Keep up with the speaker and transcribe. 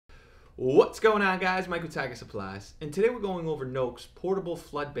What's going on, guys? Mike with Tiger Supplies, and today we're going over NOAQ's portable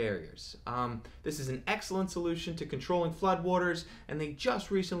flood barriers. This is an excellent solution to controlling floodwaters, and they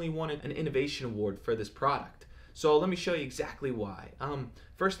just recently won an innovation award for this product. So let me show you exactly why.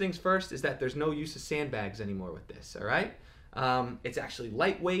 First things first is that there's no use of sandbags anymore with this, all right? It's actually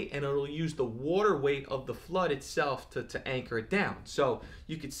lightweight, and it'll use the water weight of the flood itself to anchor it down. So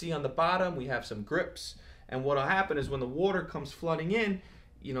you can see on the bottom we have some grips, and what'll happen is when the water comes flooding in,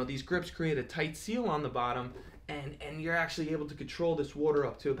 you know, these grips create a tight seal on the bottom, and you're actually able to control this water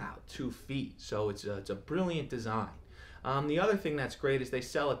up to about 2 feet. So it's a brilliant design. The other thing that's great is they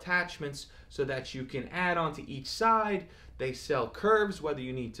sell attachments so that you can add on to each side. They sell curves, whether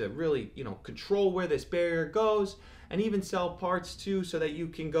you need to really, control where this barrier goes, and even sell parts too so that you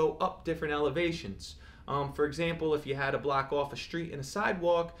can go up different elevations. For example, if you had to block off a street and a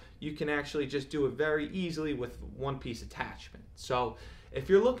sidewalk, you can actually just do it very easily with one piece attachment. So if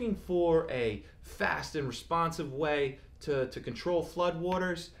you're looking for a fast and responsive way to control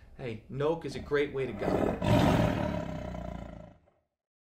floodwaters, hey, NOAQ is a great way to go.